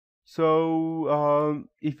So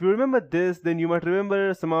if you remember this, then you might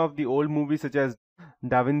remember some of the old movies such as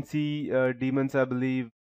Da Vinci Demons, I believe,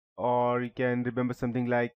 or you can remember something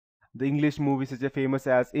like the English movies such as famous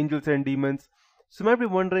as Angels and Demons. So you might be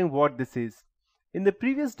wondering what this is. In the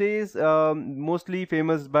previous days, mostly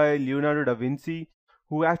famous by Leonardo da Vinci,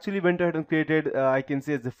 who actually went ahead and created, I can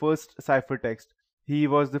say, as the first ciphertext. He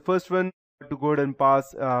was the first one to go ahead and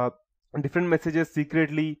pass different messages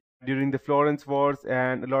secretly during the Florence Wars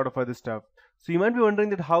and a lot of other stuff. So you might be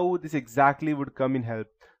wondering that how this exactly would come in help.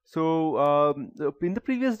 So in the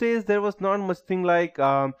previous days, there was not much thing like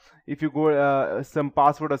if you go some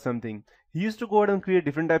password or something. He used to go ahead and create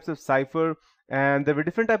different types of cipher, and there were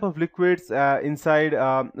different type of liquids inside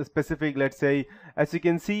a specific. Let's say, as you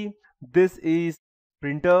can see, this is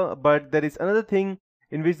printer, but there is another thing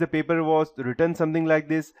in which the paper was written something like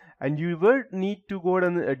this, and you would need to go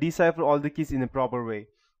ahead and decipher all the keys in a proper way.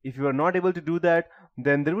 If you are not able to do that,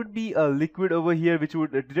 then there would be a liquid over here which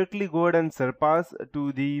would directly go ahead and surpass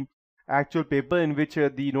to the actual paper in which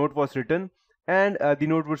the note was written, and the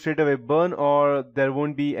note would straight away burn, or there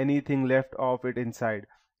won't be anything left of it inside.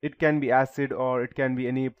 It can be acid, or it can be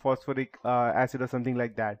any phosphoric acid or something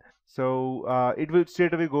like that. So it will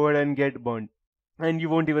straight away go ahead and get burned, and you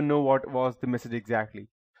won't even know what was the message exactly.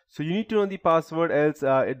 So you need to know the password, else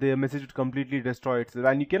the message would completely destroy itself,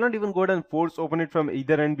 and you cannot even go ahead and force open it from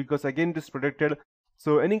either end, because again it is protected.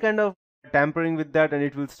 So any kind of tampering with that, and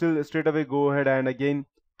it will still straight away go ahead and again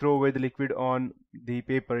throw away the liquid on the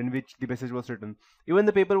paper in which the message was written. Even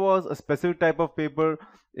the paper was a specific type of paper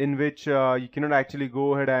in which you cannot actually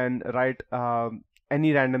go ahead and write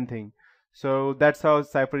any random thing. So that's how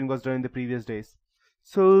ciphering was done in the previous days.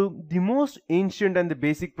 So the most ancient and the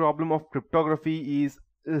basic problem of cryptography is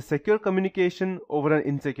secure communication over an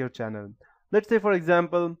insecure channel. Let's say, for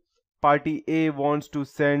example, party A wants to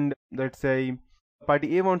send, let's say,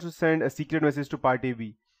 party A wants to send a secret message to party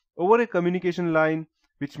B over a communication line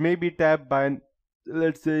which may be tapped by an,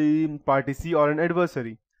 let's say, party C or an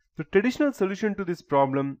adversary. The traditional solution to this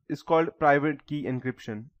problem is called private key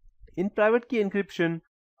encryption. In private key encryption,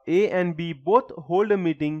 A and B both hold a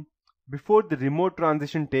meeting before the remote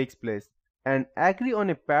transition takes place and agree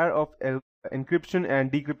on a pair of encryption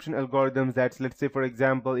and decryption algorithms. That's, let's say, for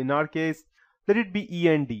example, in our case, let it be E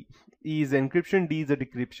and D. E is encryption, D is the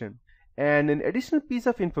decryption. And an additional piece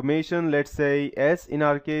of information, let's say S in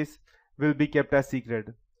our case, will be kept as secret.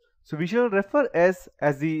 So we shall refer S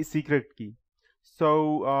as the secret key.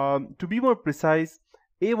 So to be more precise,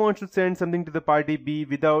 A wants to send something to the party B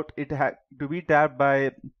without it to be tapped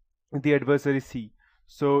by the adversary C.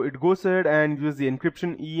 So it goes ahead and uses the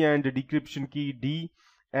encryption E and the decryption key D,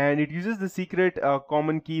 and it uses the secret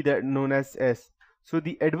common key that known as S. So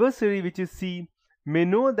the adversary, which is C, may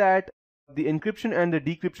know that the encryption and the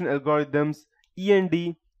decryption algorithms E and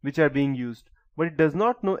D which are being used, but it does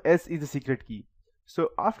not know S is the secret key.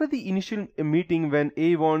 So after the initial meeting, when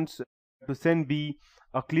A wants to send B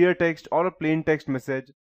a clear text or a plain text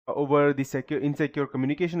message over the insecure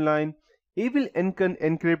communication line, A will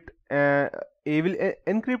encrypt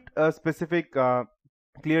a specific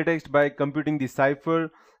clear text by computing the cipher.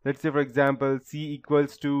 Let's say, for example, C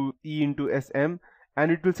equals to E into SM,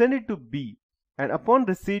 and it will send it to B. And upon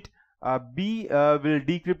receipt, B will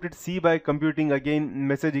decrypt it C by computing again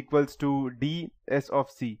message equals to D S of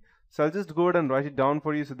C. So I'll just go ahead and write it down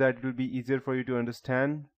for you so that it will be easier for you to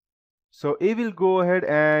understand. So A will go ahead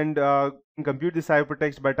and compute the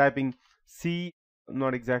ciphertext by typing C,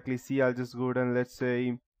 not exactly C. I'll just go ahead and let's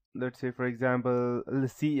say for example,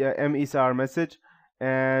 C M is our message,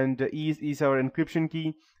 and E is our encryption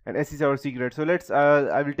key, and S is our secret. So let's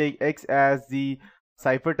I will take X as the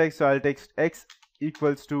ciphertext. So I'll text X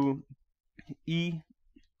equals to E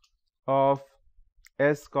of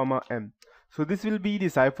S comma M. So this will be the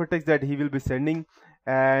ciphertext that he will be sending,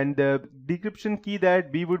 and the decryption key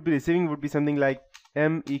that B would be receiving would be something like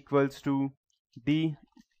M equals to D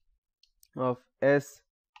of S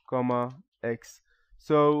comma X.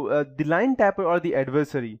 So the line tapper or the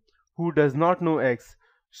adversary who does not know X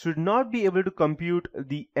should not be able to compute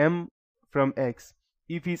the M from X.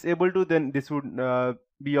 If he is able to, then this would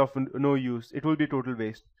be of no use. It will be total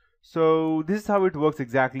waste. So this is how it works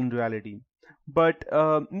exactly in reality. But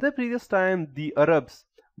in the previous time, the Arabs,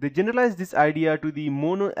 they generalized this idea to the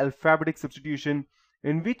mono-alphabetic substitution,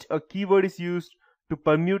 in which a keyword is used to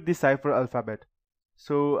permute the cipher alphabet.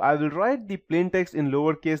 So I will write the plain text in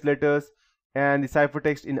lowercase letters and the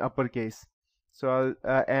ciphertext in uppercase. So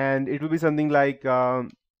and it will be something like I'll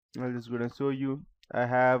just go and show you. I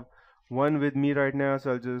have one with me right now,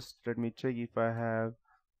 so I'll just let me check if I have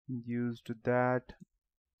used that.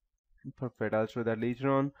 Perfect, I'll show that later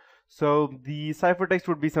on. So the ciphertext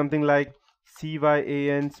would be something like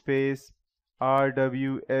CYAN space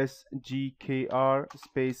RWSGKR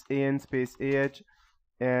space AN space AH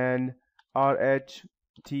and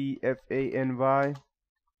RHTFANY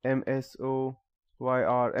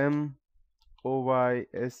MSOYRM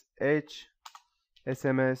OYSH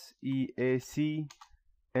SMSEAC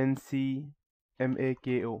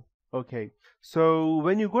NCMAKO. Okay, so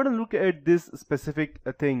when you go to look at this specific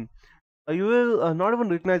thing, you will not even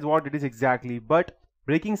recognize what it is exactly, but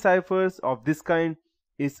breaking ciphers of this kind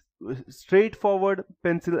is straightforward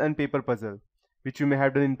pencil and paper puzzle, which you may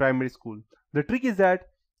have done in primary school. The trick is that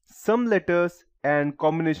some letters and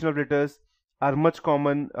combination of letters are much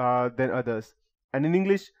common than others, and in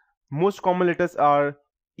English most common letters are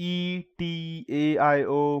E, T, A, I,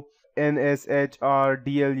 O, N, S, H, R,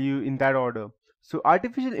 D, L, U in that order. So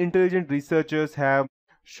artificial intelligence researchers have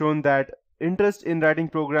shown that interest in writing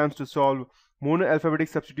programs to solve monoalphabetic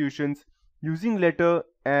substitutions using letter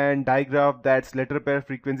and digraph that's letter pair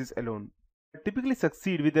frequencies alone typically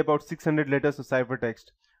succeed with about 600 letters of ciphertext,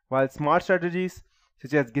 while smart strategies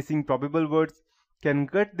such as guessing probable words can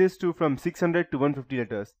cut this to from 600 to 150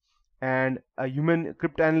 letters, and a human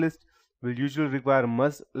cryptanalyst will usually require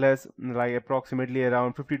much less, like approximately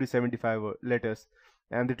around 50 to 75 letters,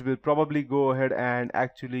 and it will probably go ahead and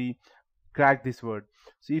actually crack this word.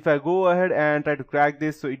 So if I go ahead and try to crack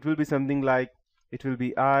this, so it will be something like, it will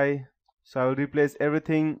be I. So I will replace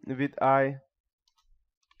everything with I,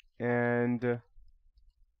 and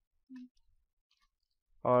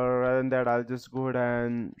or rather than that, I'll just go ahead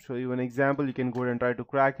and show you an example. You can go ahead and try to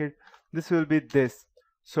crack it. This will be this.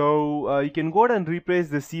 So you can go ahead and replace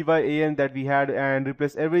the CYAN that we had and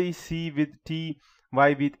replace every C with T,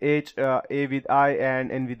 Y with H, A with I,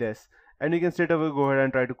 and N with S, and you can straight away go ahead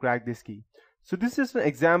and try to crack this key. So this is an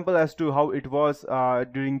example as to how it was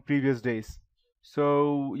during previous days.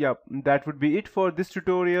 So yeah, that would be it for this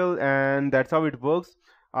tutorial, and that's how it works.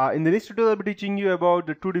 In the next tutorial, I'll be teaching you about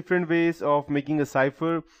the two different ways of making a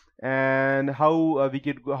cipher, and how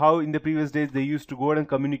how in the previous days they used to go ahead and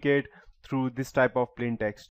communicate through this type of plain text.